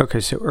body.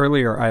 Okay, so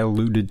earlier I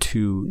alluded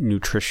to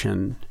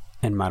nutrition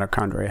and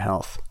mitochondria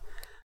health.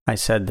 I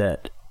said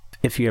that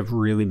if you have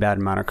really bad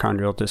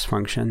mitochondrial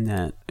dysfunction,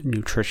 that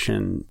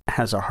nutrition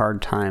has a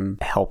hard time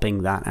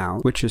helping that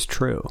out, which is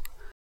true.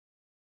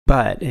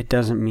 But it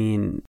doesn't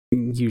mean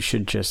you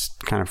should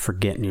just kind of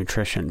forget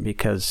nutrition,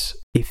 because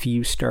if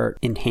you start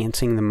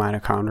enhancing the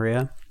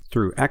mitochondria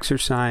through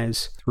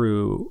exercise,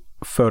 through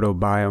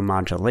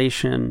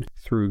photobiomodulation,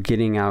 through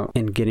getting out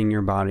and getting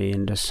your body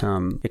into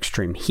some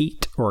extreme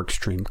heat or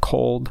extreme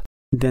cold,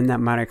 then that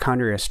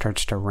mitochondria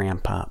starts to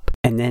ramp up.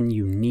 And then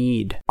you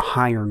need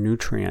higher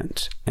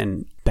nutrients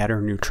and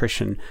better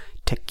nutrition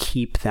to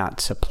keep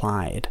that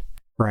supplied,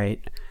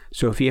 right?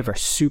 So if you have a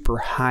super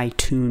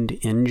high-tuned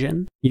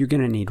engine, you're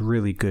going to need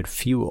really good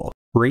fuel.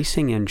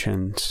 Racing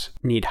engines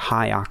need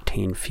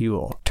high-octane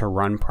fuel to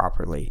run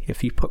properly.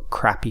 If you put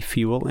crappy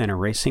fuel in a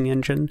racing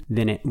engine,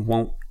 then it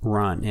won't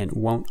run. It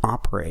won't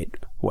operate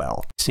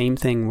well. Same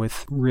thing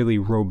with really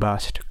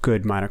robust,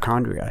 good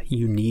mitochondria.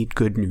 You need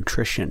good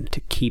nutrition to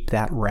keep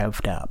that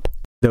revved up.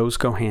 Those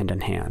go hand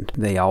in hand.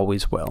 They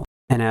always will.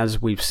 And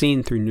as we've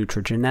seen through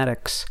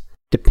nutrigenetics,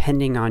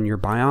 depending on your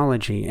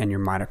biology and your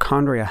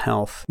mitochondria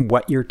health,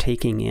 what you're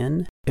taking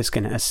in is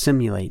going to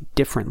assimilate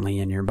differently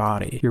in your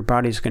body. Your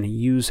body's going to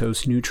use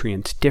those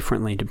nutrients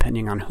differently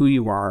depending on who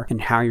you are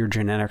and how your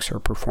genetics are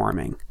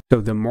performing. So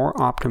the more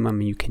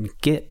optimum you can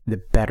get,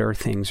 the better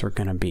things are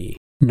going to be.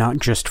 Not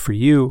just for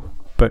you,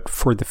 but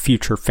for the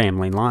future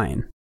family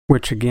line.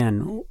 Which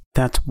again,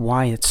 that's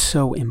why it's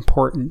so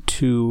important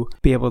to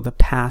be able to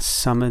pass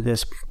some of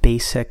this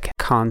basic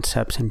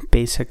concepts and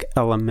basic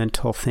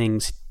elemental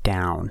things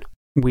down.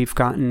 We've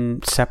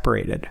gotten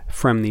separated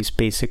from these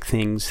basic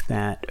things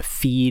that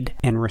feed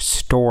and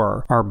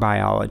restore our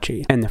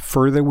biology. And the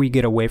further we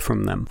get away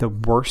from them, the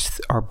worse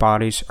our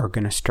bodies are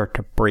going to start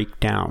to break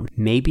down.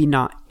 Maybe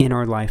not in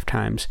our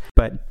lifetimes,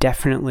 but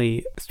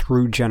definitely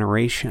through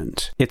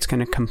generations. It's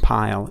going to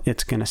compile,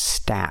 it's going to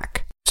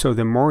stack. So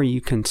the more you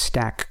can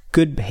stack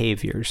good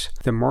behaviors,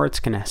 the more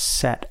it's going to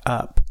set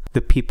up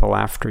the people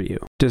after you.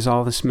 Does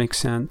all this make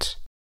sense?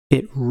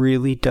 It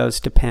really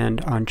does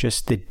depend on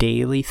just the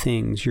daily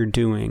things you're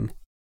doing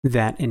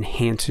that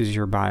enhances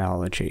your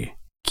biology.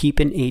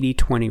 Keep an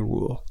 80-20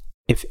 rule.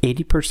 If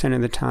 80%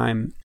 of the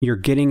time you're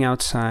getting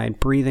outside,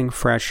 breathing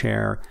fresh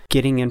air,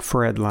 getting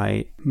infrared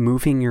light,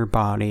 moving your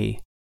body,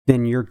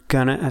 then you're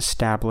gonna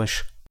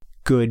establish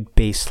good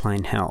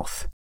baseline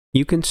health.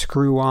 You can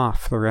screw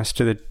off the rest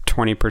of the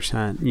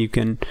 20%. You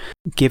can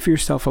give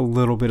yourself a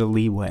little bit of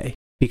leeway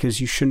because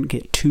you shouldn't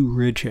get too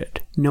rigid.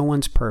 No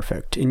one's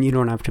perfect, and you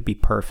don't have to be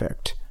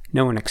perfect.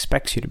 No one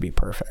expects you to be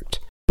perfect.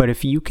 But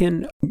if you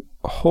can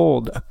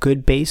hold a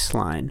good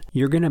baseline,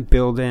 you're going to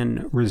build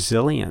in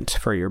resilience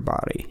for your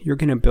body. You're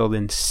going to build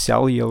in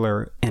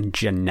cellular and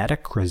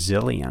genetic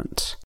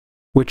resilience,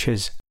 which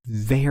is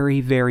very,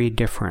 very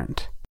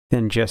different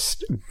than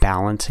just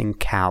balancing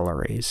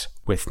calories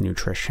with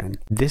nutrition.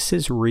 This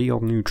is real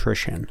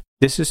nutrition.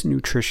 This is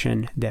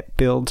nutrition that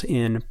builds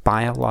in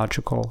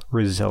biological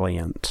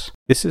resilience.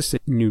 This is the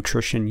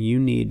nutrition you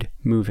need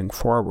moving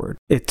forward.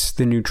 It's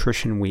the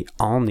nutrition we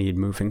all need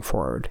moving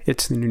forward.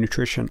 It's the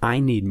nutrition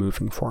I need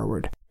moving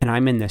forward. And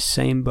I'm in the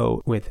same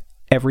boat with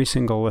every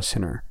single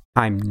listener.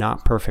 I'm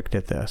not perfect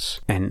at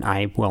this, and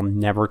I will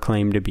never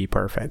claim to be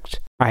perfect.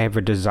 I have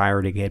a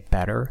desire to get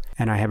better,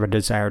 and I have a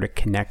desire to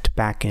connect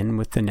back in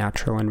with the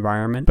natural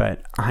environment,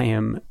 but I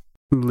am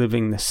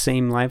living the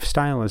same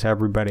lifestyle as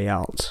everybody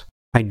else.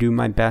 I do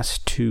my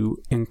best to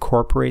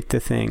incorporate the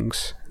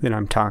things that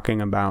I'm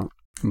talking about,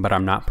 but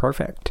I'm not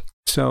perfect.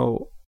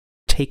 So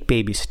take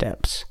baby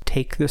steps.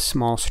 Take the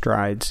small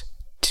strides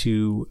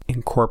to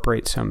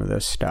incorporate some of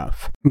this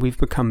stuff. We've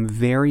become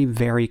very,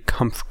 very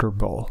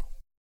comfortable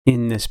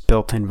in this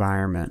built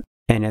environment,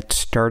 and it's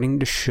starting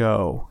to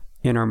show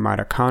in our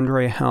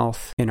mitochondria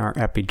health, in our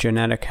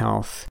epigenetic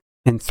health,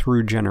 and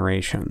through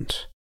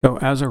generations. So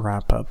as a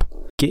wrap-up,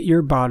 get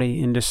your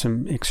body into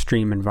some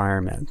extreme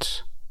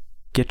environments.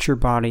 Get your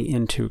body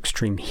into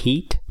extreme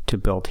heat to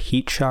build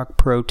heat shock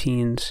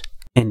proteins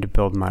and to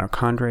build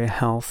mitochondria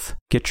health.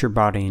 Get your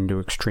body into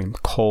extreme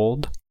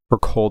cold for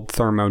cold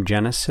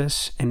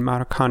thermogenesis and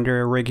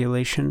mitochondria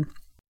regulation.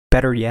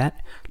 Better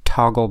yet,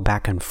 toggle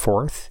back and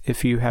forth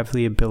if you have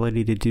the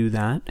ability to do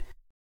that,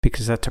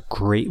 because that's a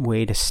great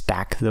way to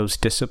stack those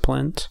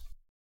disciplines.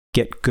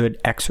 Get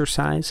good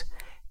exercise,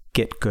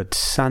 get good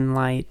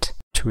sunlight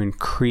to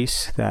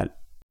increase that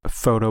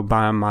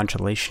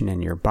photobiomodulation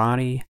in your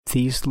body.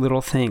 These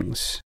little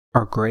things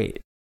are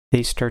great.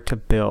 They start to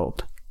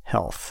build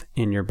health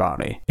in your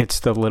body. It's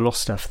the little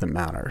stuff that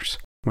matters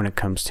when it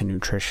comes to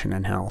nutrition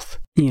and health.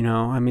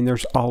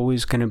 There's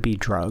always going to be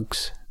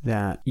drugs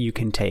that you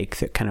can take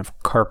that kind of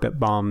carpet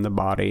bomb the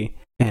body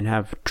and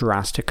have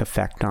drastic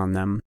effect on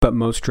them. But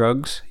most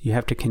drugs you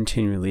have to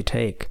continually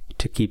take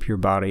to keep your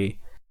body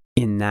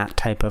in that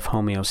type of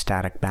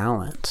homeostatic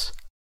balance.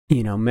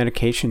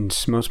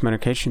 Most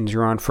medications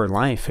you're on for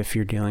life if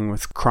you're dealing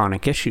with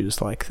chronic issues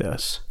like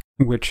this,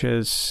 which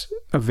is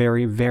a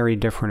very, very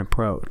different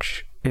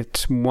approach.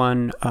 It's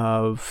one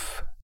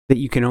of that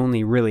you can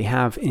only really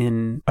have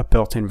in a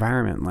built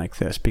environment like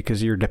this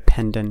because you're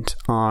dependent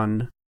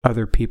on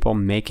other people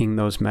making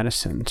those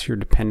medicines. You're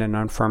dependent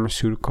on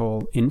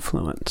pharmaceutical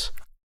influence.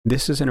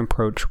 This is an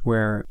approach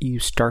where you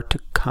start to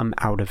come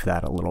out of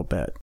that a little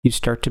bit. You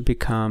start to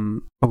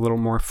become a little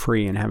more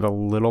free and have a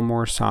little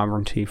more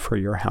sovereignty for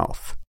your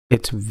health.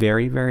 It's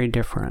very, very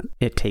different.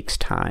 It takes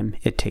time.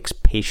 It takes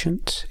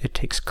patience. It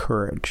takes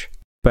courage.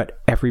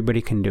 But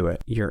everybody can do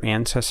it. Your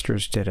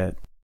ancestors did it.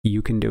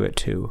 You can do it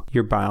too.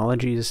 Your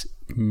biology is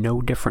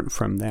no different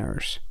from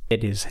theirs.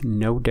 It is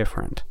no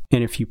different.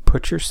 And if you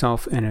put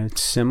yourself in a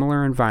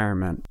similar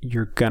environment,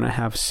 you're going to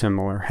have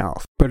similar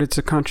health. But it's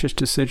a conscious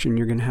decision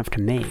you're going to have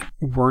to make.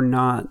 We're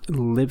not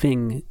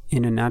living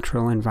in a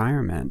natural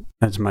environment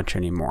as much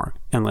anymore,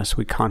 unless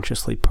we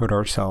consciously put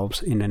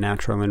ourselves in a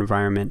natural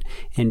environment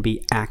and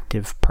be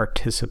active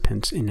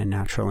participants in a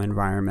natural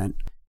environment.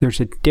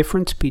 There's a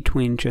difference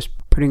between just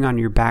putting on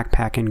your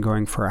backpack and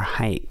going for a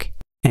hike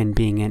and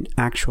being an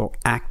actual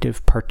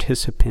active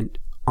participant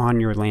on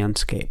your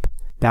landscape.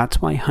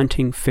 That's why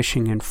hunting,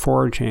 fishing, and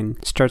foraging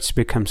starts to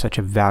become such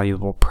a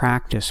valuable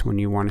practice when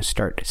you want to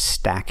start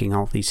stacking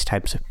all these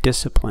types of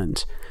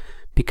disciplines,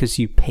 because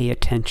you pay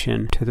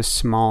attention to the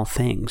small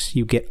things.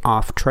 You get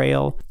off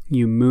trail,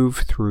 you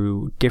move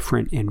through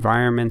different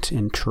environments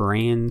and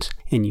terrains,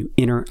 and you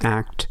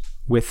interact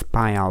with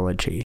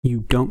biology.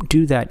 You don't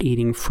do that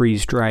eating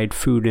freeze-dried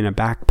food in a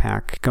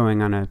backpack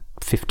going on a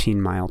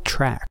 15-mile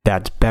trek.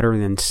 That's better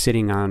than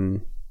sitting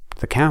on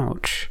the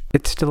couch.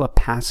 It's still a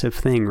passive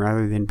thing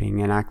rather than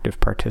being an active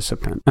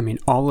participant.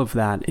 All of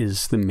that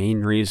is the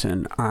main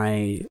reason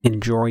I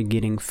enjoy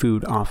getting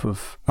food off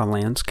of a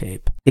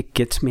landscape. It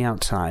gets me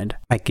outside.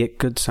 I get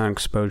good sun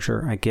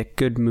exposure. I get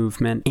good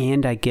movement,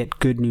 and I get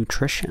good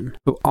nutrition.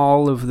 So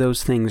all of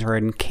those things are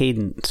in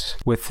cadence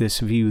with this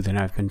view that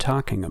I've been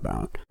talking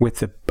about,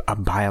 with a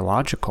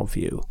biological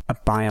view, a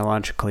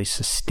biologically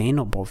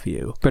sustainable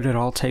view. But it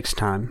all takes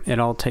time. It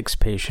all takes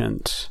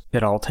patience.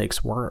 It all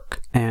takes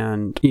work.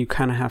 And you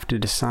kind of have to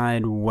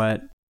decide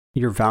what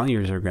your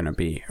values are going to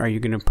be. Are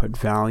you going to put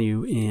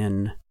value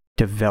in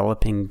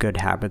developing good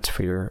habits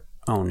for your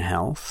own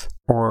health?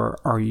 Or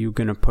are you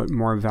going to put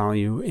more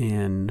value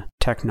in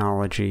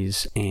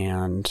technologies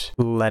and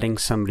letting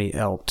somebody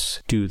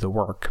else do the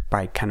work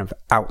by kind of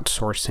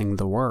outsourcing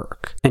the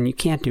work? And you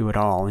can't do it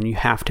all, and you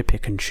have to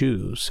pick and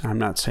choose. I'm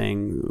not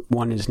saying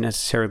one is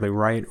necessarily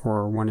right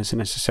or one is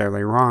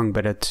necessarily wrong,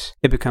 but it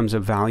becomes a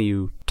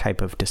value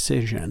type of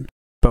decision.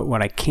 But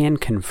what I can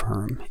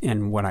confirm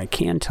and what I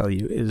can tell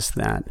you is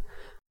that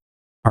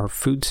our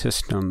food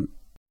system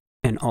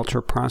and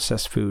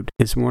ultra-processed food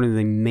is one of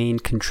the main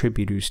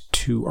contributors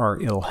to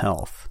our ill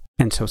health.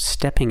 And so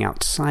stepping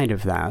outside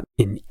of that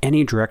in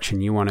any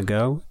direction you want to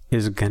go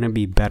is going to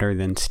be better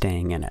than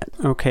staying in it.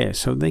 Okay,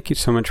 so thank you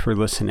so much for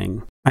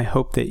listening. I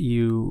hope that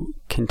you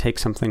can take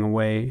something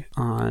away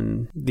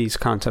on these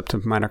concepts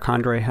of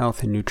mitochondrial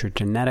health and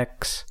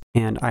nutrigenetics,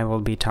 and I will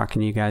be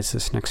talking to you guys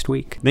this next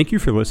week. Thank you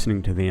for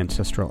listening to the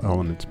Ancestral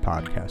Elements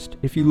podcast.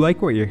 If you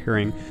like what you're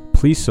hearing,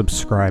 please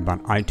subscribe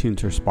on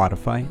iTunes or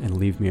Spotify and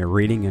leave me a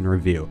rating and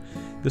review.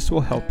 This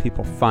will help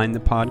people find the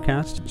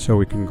podcast so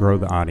we can grow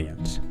the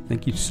audience.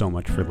 Thank you so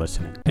much for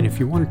listening. And if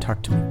you want to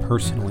talk to me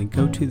personally,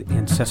 go to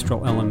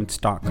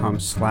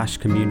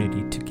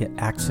ancestralelements.com/community to get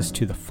access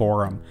to the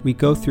forum. We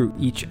go through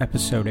each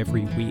episode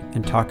every week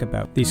and talk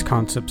about these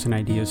concepts and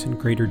ideas in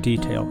greater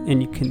detail,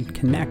 and you can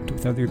connect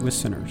with other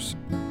listeners.